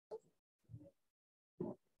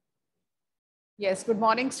Yes, good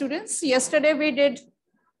morning, students. Yesterday we did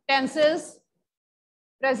tenses,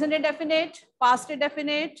 present indefinite, past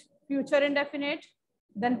indefinite, future indefinite,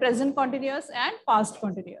 then present continuous and past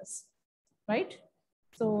continuous, right?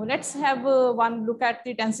 So let's have one look at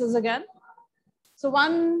the tenses again. So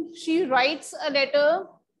one, she writes a letter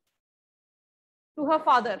to her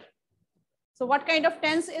father. So what kind of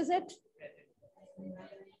tense is it?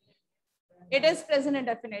 It is present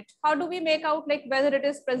indefinite. How do we make out like whether it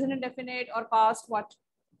is present indefinite or past what?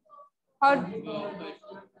 How?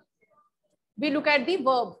 We look at the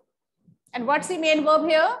verb. And what's the main verb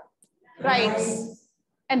here? Writes.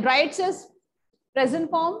 And writes is present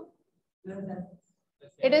form.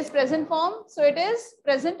 It is present form. So it is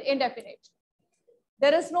present indefinite.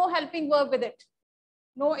 There is no helping verb with it.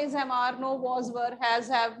 No is, am, are, no was, were, has,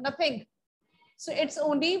 have, nothing. So it's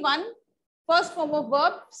only one first form of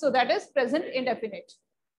verb. So that is present indefinite.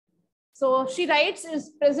 So she writes is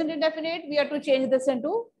present indefinite. We have to change this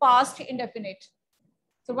into past indefinite.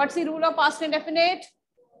 So what's the rule of past indefinite?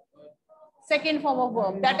 Second form of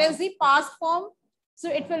verb. That is the past form.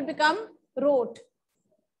 So it will become wrote.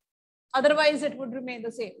 Otherwise, it would remain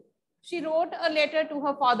the same. She wrote a letter to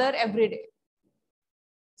her father every day.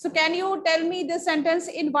 So can you tell me this sentence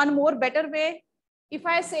in one more better way?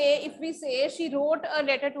 If we say she wrote a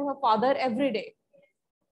letter to her father every day.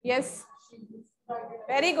 Yes.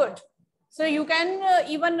 Very good. So you can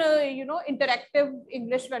even, interactive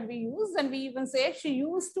English when we use, and we even say she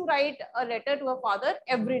used to write a letter to her father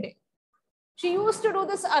every day. She used to do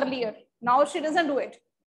this earlier. Now she doesn't do it.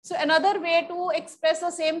 So another way to express the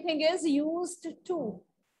same thing is used to.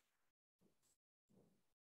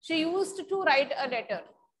 She used to write a letter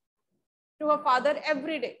to her father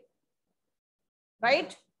every day.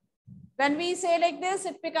 Right? When we say like this,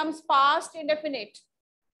 it becomes past indefinite.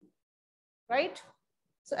 Right?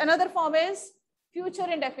 So another form is future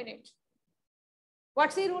indefinite.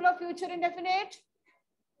 What's the rule of future indefinite?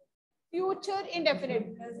 Future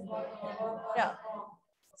indefinite. Yeah.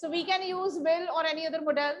 So we can use will or any other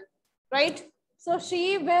model, right? So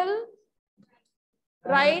she will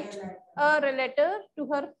write a letter to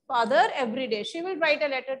her father every day. She will write a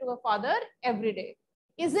letter to her father every day.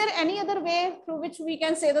 Is there any other way through which we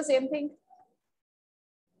can say the same thing?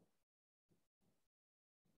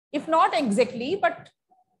 If not exactly, but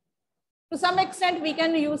to some extent, we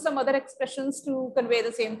can use some other expressions to convey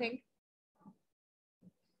the same thing.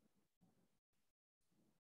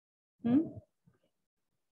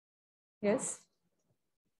 Yes.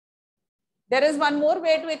 There is one more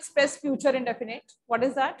way to express future indefinite. What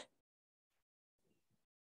is that?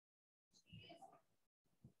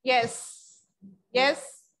 Yes.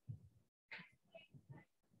 Yes.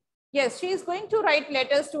 Yes, she is going to write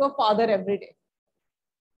letters to her father every day.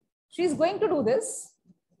 She is going to do this.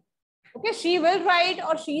 Okay, she will write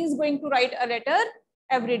or she is going to write a letter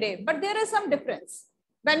every day. But there is some difference.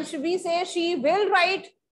 When we say she will write,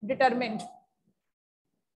 determined.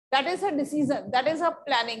 That is her decision. That is her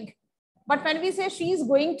planning. But when we say she is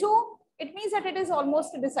going to, it means that it is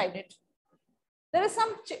almost decided. There is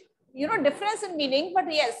some, difference in meaning.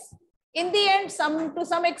 But yes, in the end, to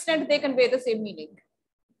some extent, they convey the same meaning.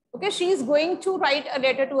 Okay, she is going to write a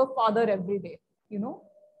letter to her father every day,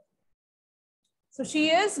 So she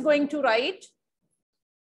is going to write.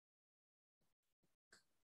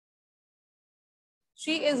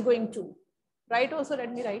 She is going to. Write also,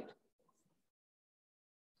 let me write.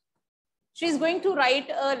 She is going to write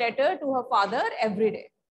a letter to her father every day.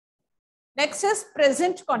 Next is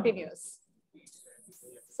present continuous.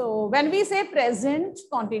 So when we say present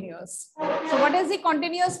continuous, so what is the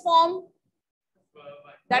continuous form?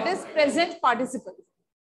 That is present participle.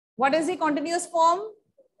 What is the continuous form?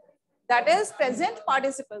 That is present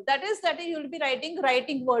participle. That is you will be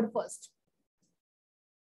writing word first.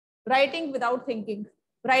 Writing without thinking.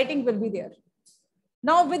 Writing will be there.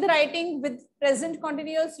 Now with writing with present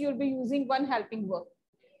continuous, you will be using one helping verb.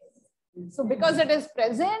 So because it is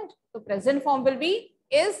present, the present form will be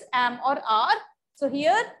is, am, or are. So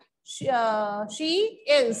here she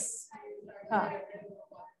is.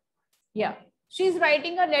 Yeah. She is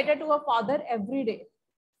writing a letter to her father every day.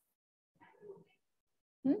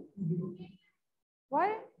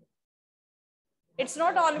 Why? It's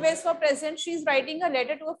not always for present. She is writing a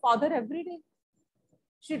letter to her father every day.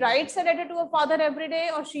 She writes a letter to her father every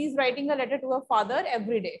day, or she is writing a letter to her father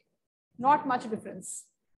every day. Not much difference.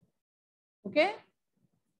 Okay.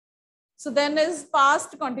 So then is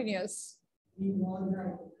past continuous.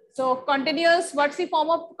 So continuous, what's the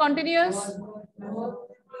form of continuous?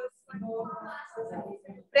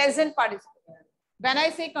 Present participle. When I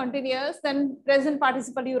say continuous, then present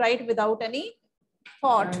participle you write without any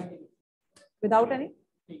thought. Without any?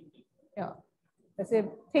 Yeah. say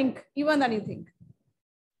think, even then you think.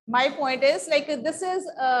 My point is like this is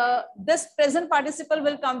this present participle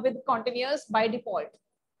will come with continuous by default.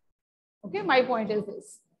 Okay, my point is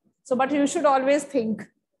this. So, but you should always think.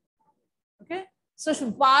 Okay,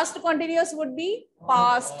 so past continuous would be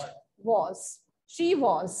past was. She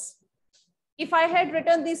was. If I had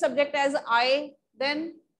written the subject as I,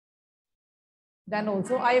 then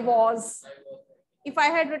also I was. If I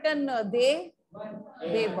had written they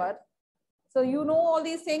were. So you know all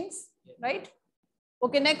these things, right?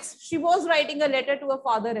 Okay, next, she was writing a letter to her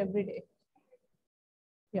father every day.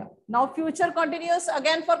 Yeah. Now future continuous,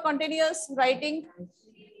 again for continuous writing.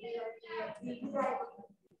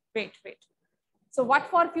 Wait. So what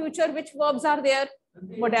for future, which verbs are there?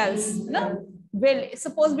 Models. No? Will.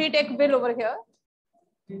 Suppose we take will over here.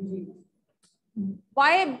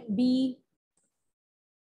 Why be?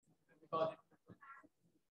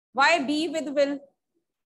 Why be with will?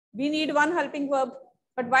 We need one helping verb.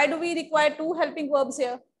 But why do we require two helping verbs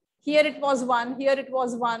here? Here it was one, here it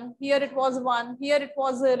was one, here it was one, here it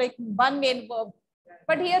was like one main verb.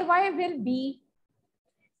 But here why will be?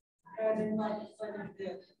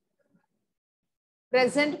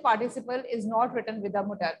 Present participle is not written with a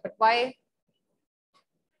modal. But why?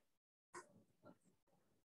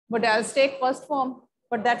 Modals take first form.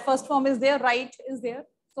 But that first form is there, right is there.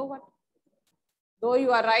 So what? Though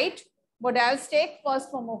you are right, modals take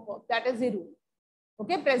first form of verb. That is the rule.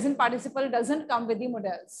 Okay, present participle doesn't come with the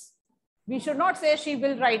modals. We should not say she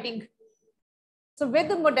will writing. So with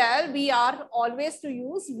the modal, we are always to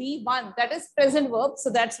use V1, that is present verb. So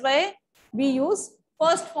that's why we use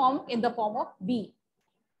first form in the form of be.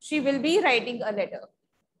 She will be writing a letter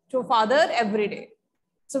to father every day.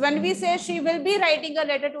 So when we say she will be writing a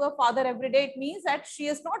letter to her father every day, it means that she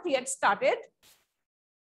is not yet started.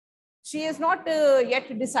 She is not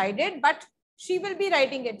yet decided, but she will be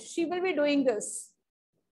writing it. She will be doing this.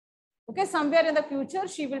 Okay, somewhere in the future,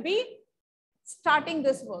 she will be starting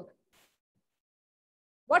this work.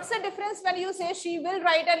 What's the difference when you say she will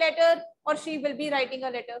write a letter or she will be writing a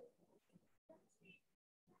letter?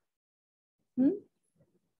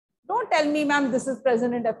 Don't tell me, ma'am, this is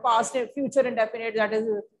present and past, future indefinite, that is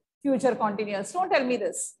future continuous. Don't tell me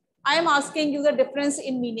this. I am asking you the difference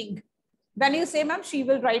in meaning. When you say, ma'am, she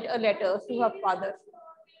will write a letter to her father.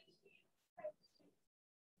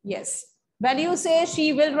 Yes. When you say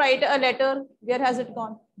she will write a letter, where has it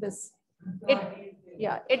gone? This.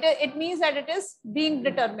 It means that it is being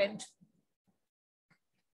determined.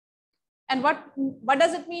 And what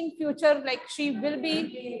does it mean future? Like she will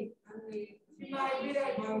be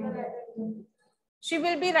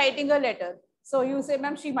writing a letter. So you say,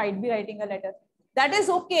 ma'am, she might be writing a letter. That is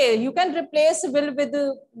okay. You can replace will with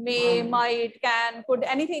may, might, can, could,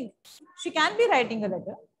 anything. She can be writing a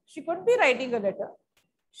letter. She could be writing a letter.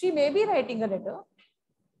 She may be writing a letter.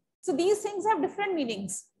 So these things have different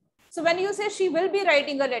meanings. So when you say she will be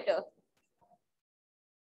writing a letter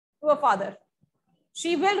to her father,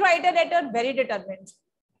 she will write a letter, very determined.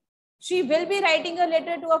 She will be writing a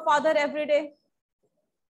letter to her father every day.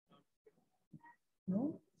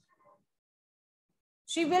 No.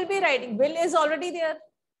 She will be writing. Will is already there.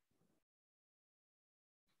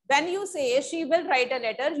 When you say she will write a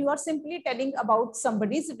letter, you are simply telling about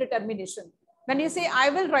somebody's determination. When you say I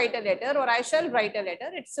will write a letter or I shall write a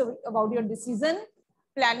letter, it's about your decision,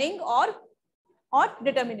 planning or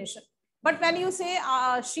determination. But when you say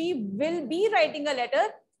she will be writing a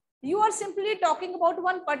letter, you are simply talking about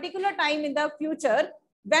one particular time in the future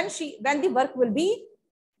when the work will be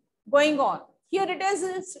going on. Here it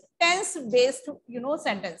is tense based,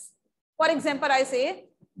 sentence. For example, I say,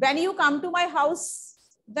 when you come to my house,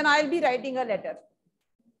 then I'll be writing a letter.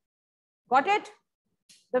 Got it?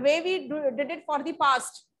 The way we did it for the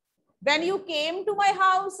past. When you came to my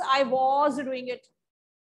house, I was doing it.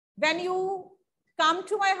 When you come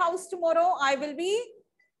to my house tomorrow, I will be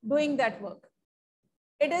doing that work.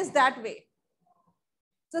 It is that way.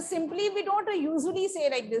 So simply, we don't usually say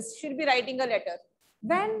like this, she'll be writing a letter.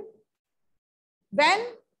 When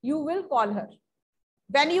you will call her.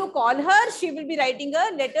 When you call her, she will be writing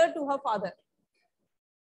a letter to her father.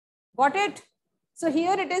 Got it? So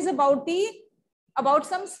here it is about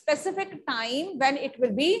some specific time when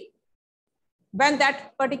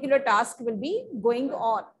that particular task will be going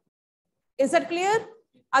on. Is that clear?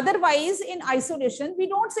 Otherwise, in isolation, we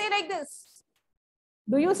don't say like this.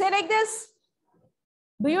 Do you say like this?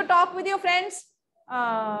 Do you talk with your friends?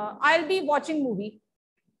 I'll be watching movie.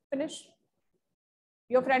 Finish.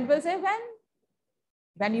 Your friend will say,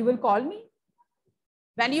 when you will call me.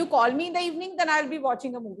 When you call me in the evening, then I'll be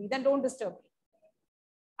watching a movie. Then don't disturb me.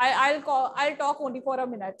 I'll talk only for a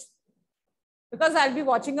minute. Because I'll be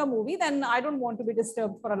watching a movie, then I don't want to be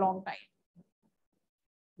disturbed for a long time.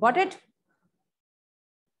 Got it?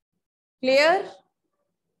 Clear?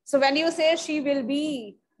 So when you say she will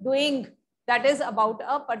be doing, that is about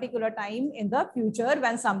a particular time in the future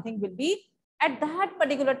when something will be at that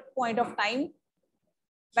particular point of time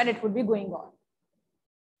when it would be going on.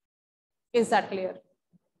 Is that clear?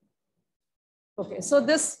 Okay,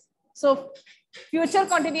 so future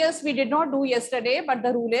continuous we did not do yesterday, but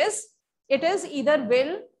the rule is it is either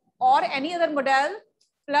will or any other modal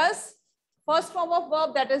plus first form of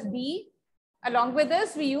verb, that is be. Along with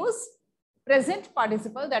this, we use present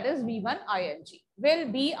participle, that is V1 ing.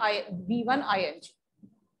 Will be V1 ing.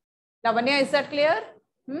 Lavanya, is that clear?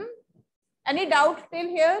 Any doubt till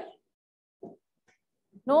here?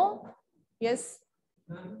 No? Yes.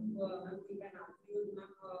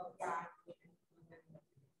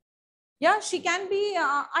 Yeah, she can be,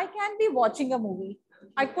 I can be watching a movie.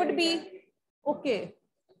 I could be, okay.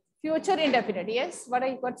 Future indefinite, yes.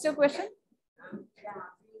 What's your question?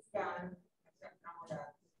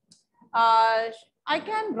 I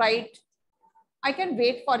can write, I can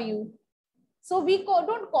wait for you. So we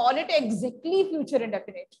don't call it exactly future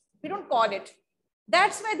indefinite. We don't call it.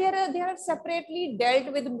 That's why they are separately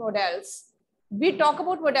dealt with modals. We talk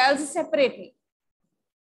about modals separately.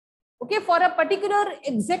 Okay, for a particular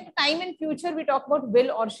exact time in future, we talk about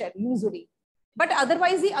will or shall usually. But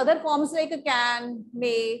otherwise, the other forms like can,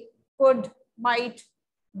 may, could, might,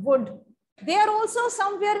 would, they are also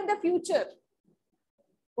somewhere in the future.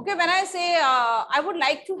 Okay, when I say I would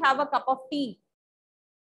like to have a cup of tea,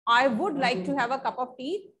 I would like to have a cup of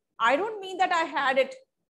tea, I don't mean that I had it.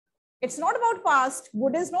 It's not about past.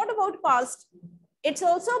 Would is not about past. It's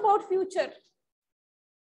also about future.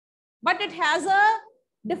 But it has a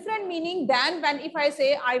different meaning than when if I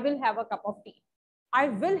say I will have a cup of tea. I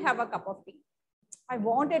will have a cup of tea. I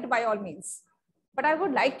want it by all means. But I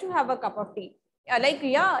would like to have a cup of tea.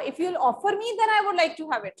 Yeah, if you'll offer me, then I would like to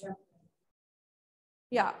have it.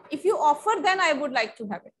 Yeah, if you offer, then I would like to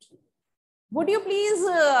have it. Would you please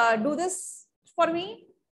do this for me?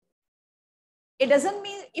 It doesn't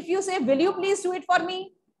mean if you say, will you please do it for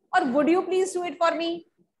me? Or would you please do it for me?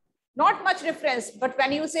 Not much difference. But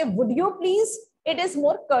when you say, would you please, it is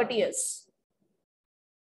more courteous.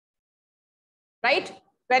 Right?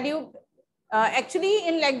 When you actually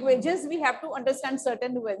in languages, we have to understand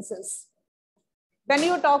certain nuances. When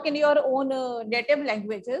you talk in your own native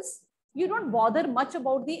languages, you don't bother much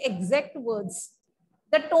about the exact words.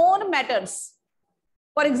 The tone matters.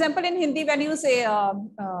 For example, in Hindi, when you say,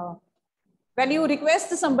 when you request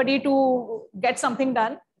somebody to get something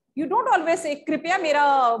done, you don't always say, Kripya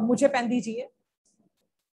mera mujhe pen dijiye.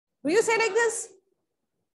 Do you say like this?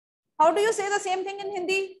 How do you say the same thing in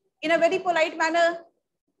Hindi in a very polite manner?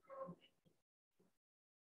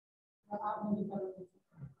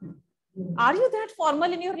 Are you that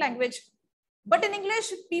formal in your language? But in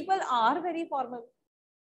English, people are very formal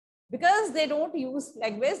because they don't use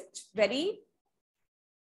language very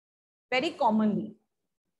commonly.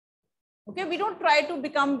 Okay, we don't try to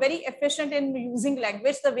become very efficient in using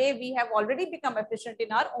language the way we have already become efficient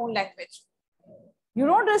in our own language. You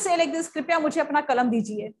don't say like this, Kripya mujhe apna kalam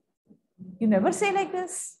dijiye. You never say like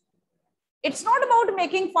this. It's not about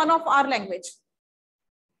making fun of our language.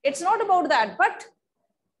 It's not about that. But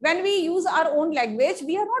when we use our own language,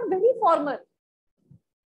 we are not very formal.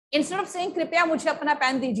 Instead of saying, Kripya mujhe apna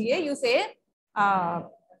pen dijiye, you say,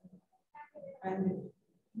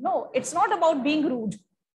 no, it's not about being rude.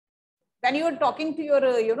 When you are talking to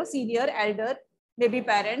your senior, elder, maybe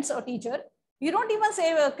parents or teacher, you don't even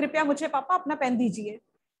say, Kripya mujhe papa apna pen dijiye.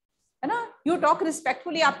 You talk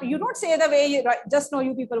respectfully. You don't say the way just now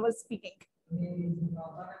you people were speaking.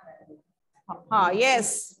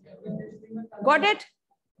 Yes. Got it?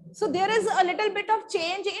 So there is a little bit of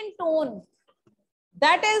change in tone.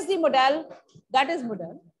 That is the modal. That is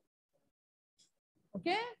modal.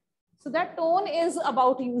 Okay. So that tone is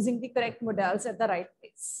about using the correct modals at the right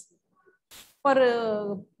place.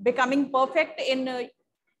 For becoming perfect in,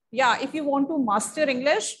 if you want to master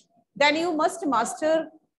English, then you must master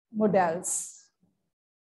modals.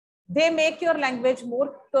 They make your language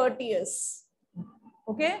more courteous.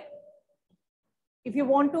 Okay. If you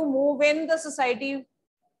want to move in the society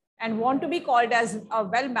and want to be called as a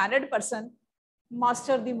well-mannered person,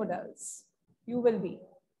 master the modals. You will be.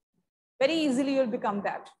 Very easily you'll become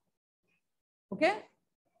that. Okay.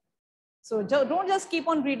 So don't just keep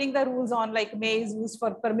on reading the rules on like may is used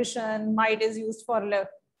for permission, might is used for love.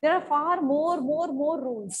 There are far more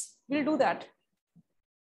rules. We'll do that.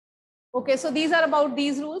 Okay, so these are about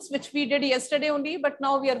these rules, which we did yesterday only, but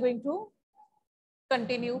now we are going to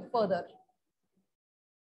continue further.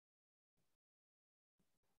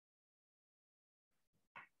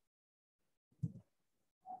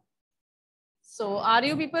 So are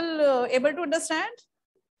you people able to understand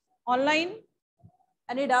online?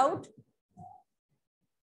 Any doubt?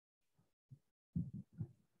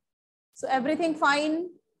 So everything fine?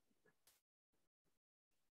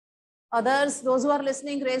 Others, those who are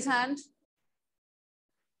listening, raise hand.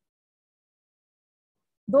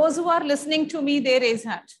 Those who are listening to me, they raise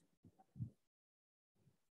hand.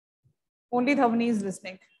 Only Dhavni is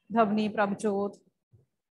listening. Dhavni, Prabhjot,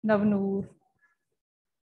 Navnoor.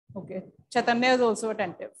 Okay. Chaitanya is also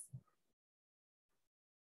attentive.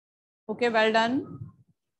 Okay, well done.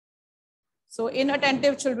 So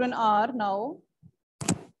inattentive children are now.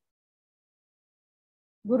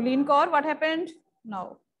 Gurleen Kaur, what happened?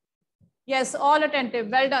 Now. Yes, all attentive.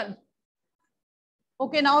 Well done.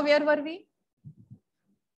 Okay, now where were we?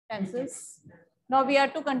 Tenses. Now we are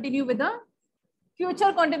to continue with the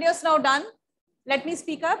future continuous. Now done. Let me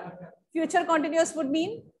speak up. Future continuous would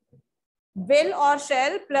mean will or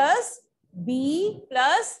shall plus be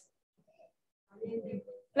plus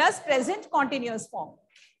present continuous form,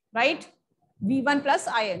 right? V1 plus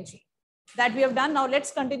ing. That we have done. Now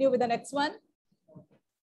let's continue with the next one.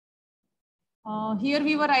 Here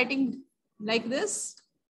we were writing like this,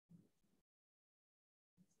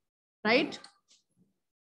 right?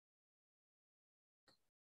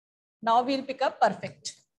 Now we'll pick up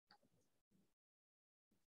perfect.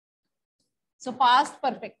 So past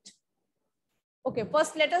perfect. Okay,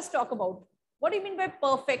 first let us talk about what do you mean by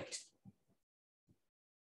perfect?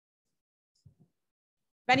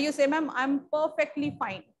 When you say, ma'am, I'm perfectly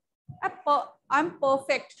fine. I'm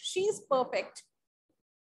perfect. She's perfect.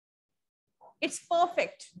 It's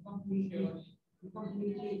perfect.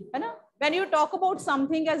 When you talk about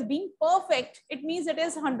something as being perfect, it means it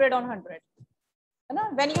is 100 on 100.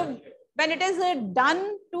 When it is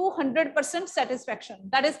done to 100% satisfaction,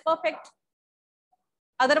 that is perfect.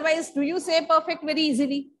 Otherwise, do you say perfect very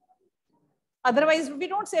easily? Otherwise, we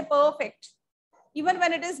don't say perfect. Even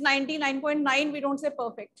when it is 99.9, we don't say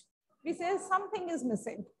perfect. We say something is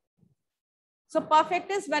missing. So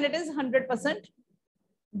perfect is when it is 100%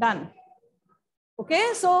 done.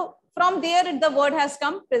 Okay, so from there, the word has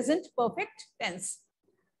come present perfect tense.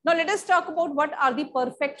 Now let us talk about what are the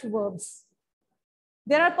perfect verbs.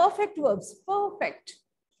 There are perfect verbs, perfect.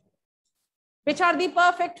 Which are the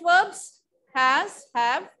perfect verbs? Has,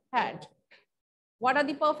 have, had. What are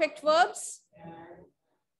the perfect verbs?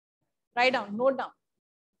 Write down, note down.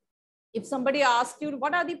 If somebody asks you,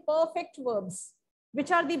 what are the perfect verbs?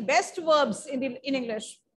 Which are the best verbs in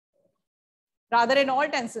English? Rather in all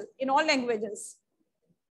tenses, in all languages.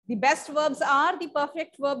 The best verbs are, the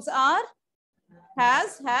perfect verbs are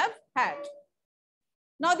has, have, had.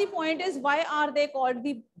 Now the point is, why are they called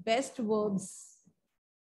the best verbs?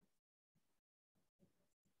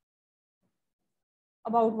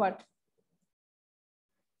 About what?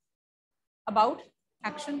 About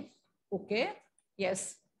action. Okay.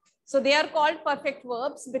 Yes. So they are called perfect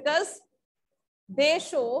verbs because they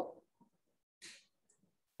show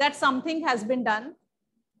that something has been done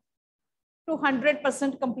to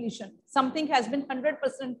 100% completion. Something has been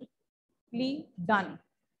 100% done.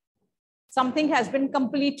 Something has been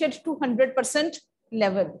completed to 100%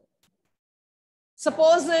 level.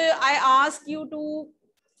 Suppose I ask you to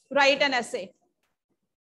write an essay.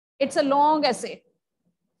 It's a long essay.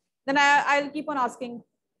 Then I'll keep on asking,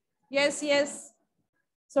 yes, yes.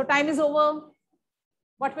 So time is over.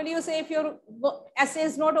 What will you say if your essay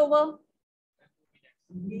is not over?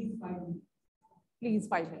 Please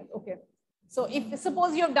 5 minutes. Okay. So if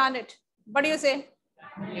suppose you have done it, what do you say?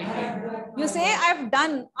 You say I've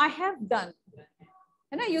done. I have done.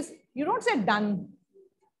 And you don't say done.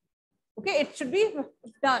 Okay, it should be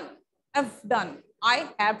done. I've done. I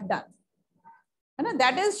have done. And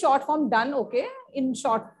that is short form done. Okay, in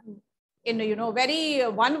short, in very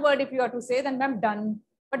one word if you are to say, then I'm done.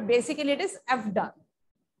 But basically it is I've done.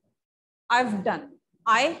 I've done.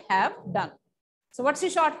 I have done. So what's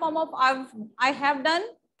the short form of I have done?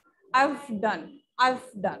 I've done. I've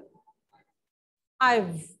done.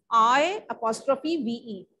 I apostrophe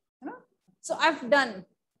VE. So I've done.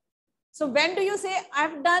 So when do you say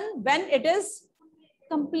I've done? When it is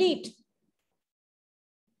complete.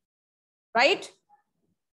 Right?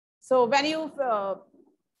 So when you, so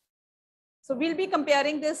we'll be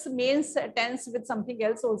comparing this main tense with something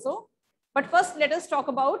else also. But first let us talk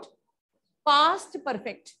about past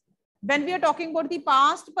perfect. When we are talking about the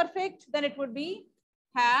past perfect, then it would be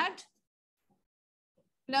had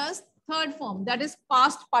plus third form, that is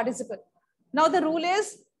past participle. Now the rule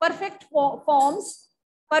is perfect forms,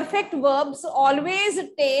 perfect verbs always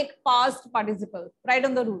take past participle. Write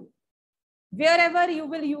on the rule. Wherever you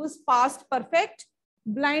will use past perfect,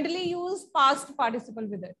 blindly use past participle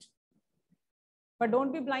with it. but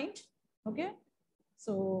don't be blind. Okay.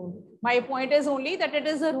 So my point is only that it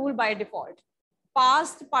is a rule by default.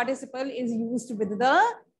 Past participle is used with the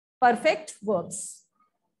perfect verbs.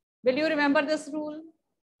 Will you remember this rule?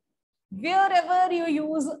 Wherever you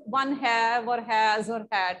use one have or has or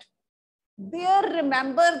had, there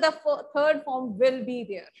remember the third form will be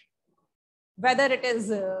there. Whether it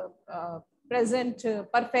is present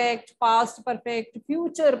perfect, past perfect,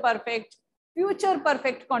 future perfect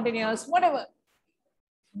continuous, whatever.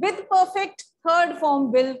 With perfect, third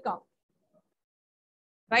form will come.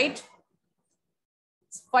 Right?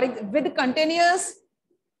 With continuous,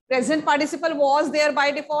 present participle was there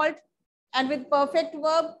by default. And with perfect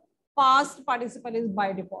verb, past participle is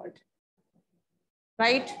by default.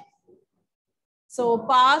 Right? So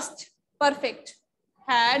past perfect,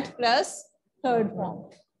 had plus third form.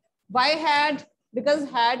 Why had? Because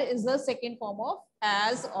had is the second form of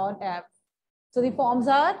has or have. So the forms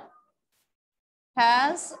are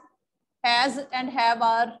has and have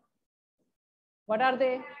are, what are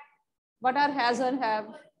they? What are has and have?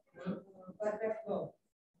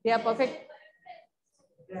 They are perfect.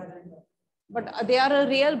 But they are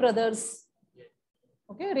real brothers.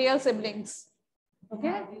 Okay, real siblings.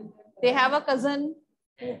 Okay, they have a cousin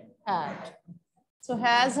who had. So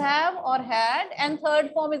has, have or had, and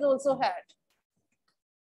third form is also had.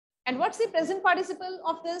 And what's the present participle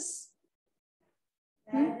of this?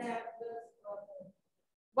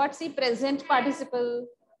 What's the present participle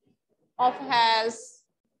of has?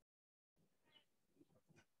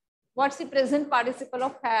 What's the present participle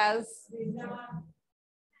of has?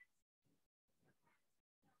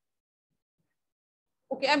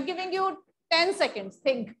 Okay, I'm giving you 10 seconds.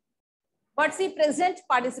 Think. What's the present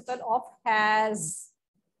participle of has?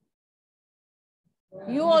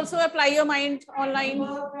 You also apply your mind online.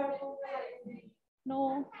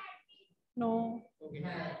 No. No.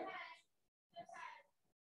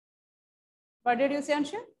 What did you say,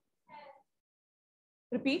 Anshu?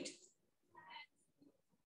 Repeat.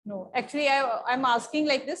 No, actually, I'm asking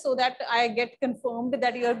like this so that I get confirmed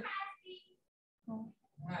that you're. No.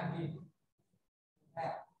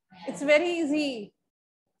 It's very easy.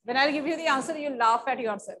 When I give you the answer, you laugh at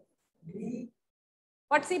yourself.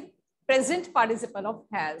 What's the present participle of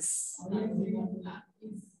has?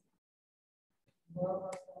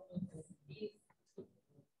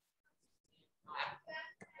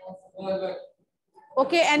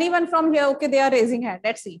 Okay, anyone from here? Okay, they are raising hand.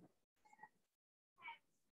 Let's see.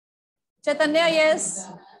 Chaitanya, yes.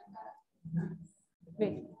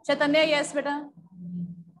 Wait. Chaitanya, yes, beta.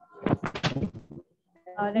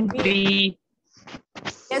 B.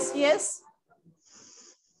 Yes, yes.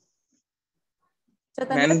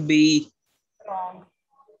 Chaitanya. And B. Wrong.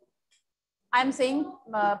 I'm saying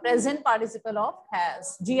present participle of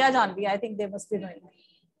has. Jia, Janvi, I think they must be knowing.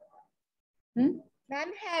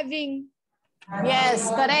 Ma'am, having. Yes,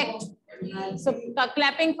 correct. So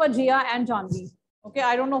clapping for Jia and Janvi. Okay,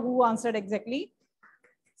 I don't know who answered exactly.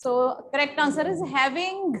 So correct answer is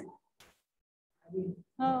having.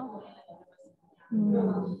 Oh.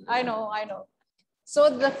 I know.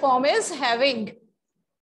 So the form is having.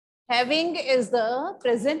 Having is the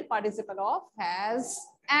present participle of has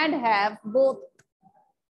and have both.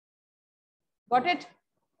 Got it?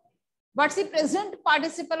 What's the present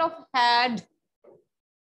participle of had?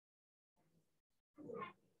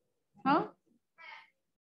 Huh?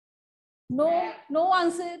 No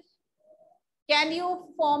answer. Can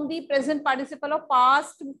you form the present participle of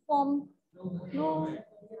past form? No.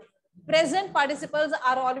 Present participles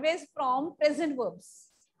are always from present verbs.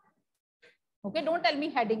 Okay, don't tell me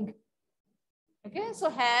heading. Okay, so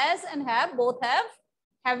has and have both have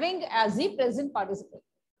having as the present participle.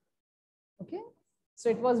 Okay, so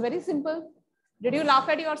it was very simple. Did you laugh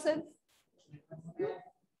at yourself?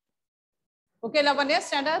 Okay, Lavanya,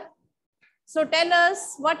 stand up. So tell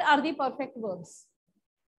us, what are the perfect verbs?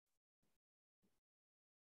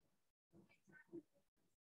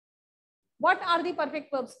 What are the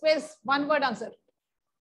perfect verbs? Quiz, one word answer.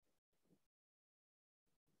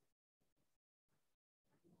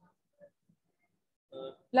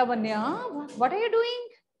 Lavanya, what are you doing?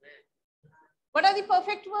 What are the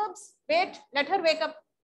perfect verbs? Wait, let her wake up.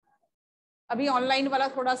 अभी online वाला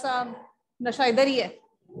थोड़ा सा नशा इधर ही है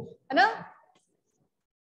ना?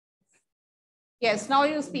 Yes, now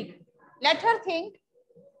you speak. Let her think.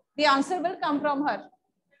 The answer will come from her.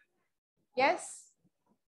 Yes.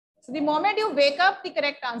 So the moment you wake up, the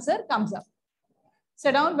correct answer comes up.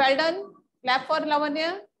 Sit down. Well done. Clap for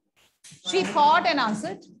Lavanya. She thought and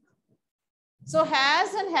answered. So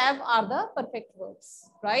has and have are the perfect verbs,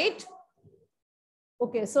 right?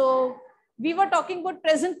 Okay. So We were talking about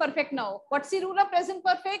present perfect now. What's the rule of present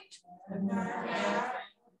perfect?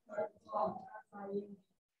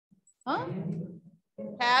 Huh?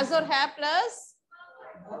 Has or have plus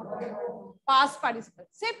past participle.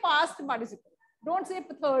 Say past participle. Don't say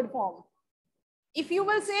third form. If you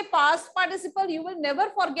will say past participle, you will never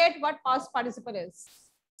forget what past participle is.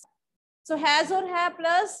 So has or have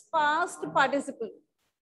plus past participle.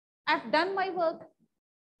 I've done my work.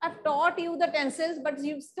 I've taught you the tenses, but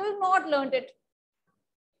you've still not learned it.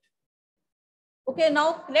 Okay,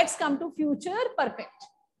 now let's come to future perfect.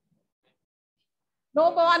 No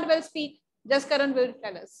one will speak. Just Karan will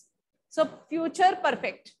tell us. So future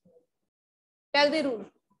perfect. Tell the rule.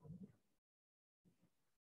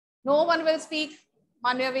 No one will speak.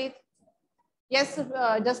 Manyaveet. Yes,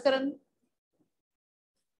 just Karan.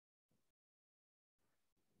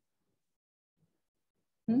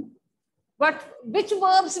 Which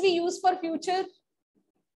verbs we use for future?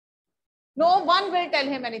 No one will tell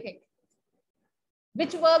him anything.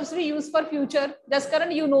 Which verbs we use for future? Just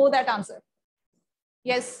Karan, you know that answer.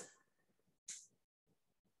 Yes.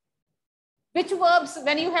 Which verbs,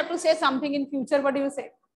 when you have to say something in future, what do you say?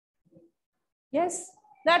 Yes,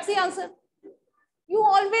 that's the answer. You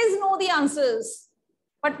always know the answers.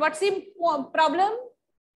 But what's the problem?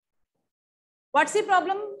 What's the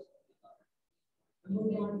problem?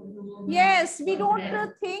 Yes, we don't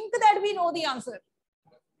think that we know the answer.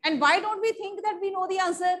 And why don't we think that we know the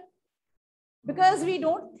answer? Because we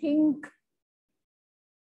don't think.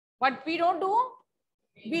 What we don't do?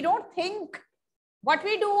 We don't think. What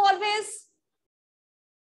we do always?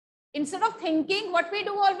 Instead of thinking, what we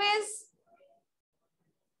do always?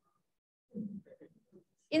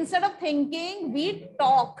 Instead of thinking, we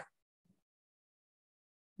talk.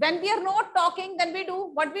 When we are not talking, then we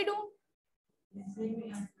do what we do?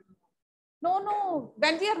 No.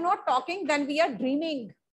 When we are not talking, then we are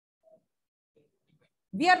dreaming.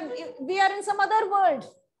 We are in some other world.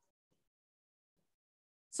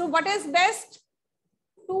 So what is best?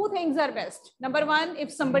 Two things are best. Number one,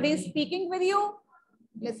 if somebody is speaking with you,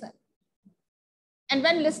 listen. And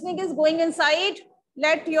when listening is going inside,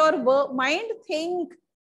 let your mind think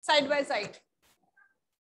side by side.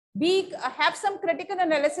 Have some critical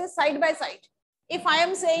analysis side by side. If I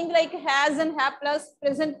am saying like has and have plus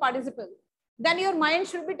present participle, then your mind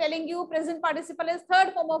should be telling you present participle is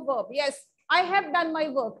third form of verb. Yes, I have done my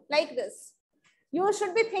work like this. You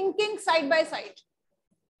should be thinking side by side.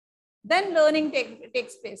 Then learning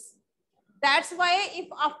takes place. That's why if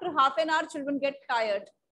after half an hour children get tired,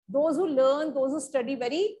 those who learn, those who study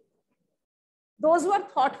those who are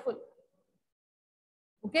thoughtful.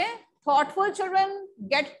 Okay, thoughtful children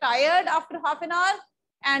get tired after half an hour,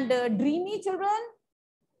 and dreamy children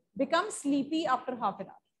become sleepy after half an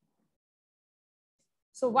hour.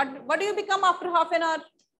 So what do you become after half an hour?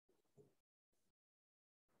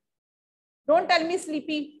 Don't tell me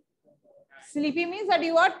sleepy. Sleepy means that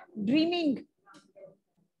you are dreaming.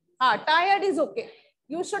 Tired is okay.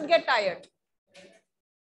 You should get tired.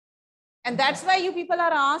 And that's why you people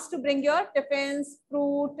are asked to bring your tiffins,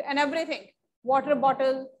 fruit, and everything. Water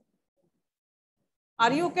bottle.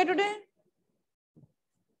 Are you okay today?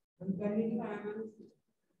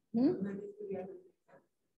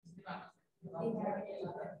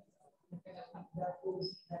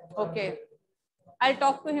 Okay. I'll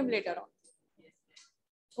talk to him later on.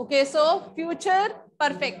 Okay, so future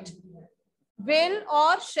perfect. Will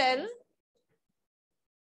or shall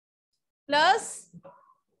plus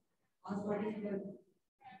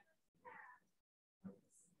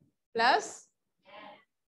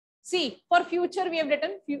see, for future we have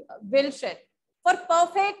written will, shall. For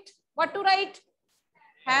perfect, what to write?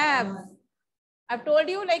 Have. I've told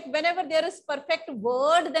you, like whenever there is perfect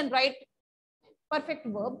word, then write perfect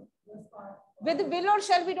verb. With will or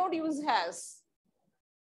shall, we don't use has.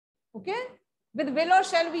 Okay? With will or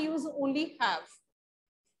shall, we use only have.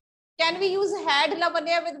 Can we use had,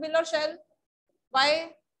 Lavanya, with will or shall?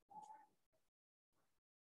 Why?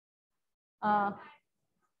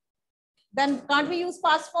 Then can't we use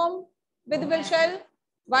past form with will shall?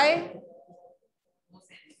 Why?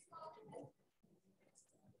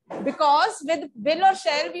 Because with will or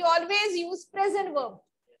shall, we always use present verb,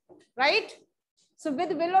 right? So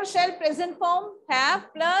with will or shall, present form,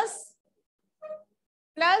 have plus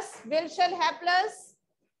will shall have plus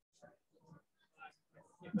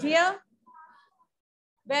Jia.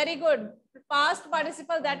 Very good. Past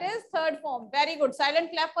participle, that is third form. Very good.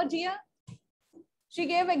 Silent clap for Jia. She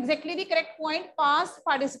gave exactly the correct point, past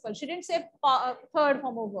participle. She didn't say third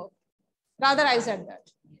form of verb. Rather, I said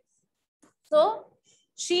that. So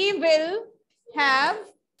she will have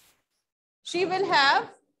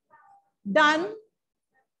done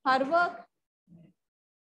her work.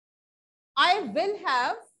 I will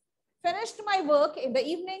have finished my work in the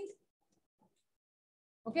evening.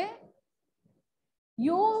 Okay.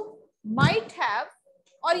 You might have,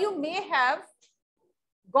 or you may have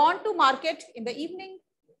gone to market in the evening.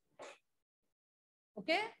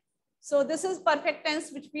 Okay. So this is perfect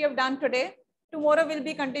tense, which we have done today. Tomorrow we'll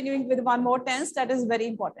be continuing with one more tense that is very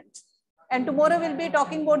important. And tomorrow we'll be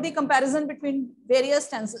talking about the comparison between various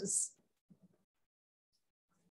tenses.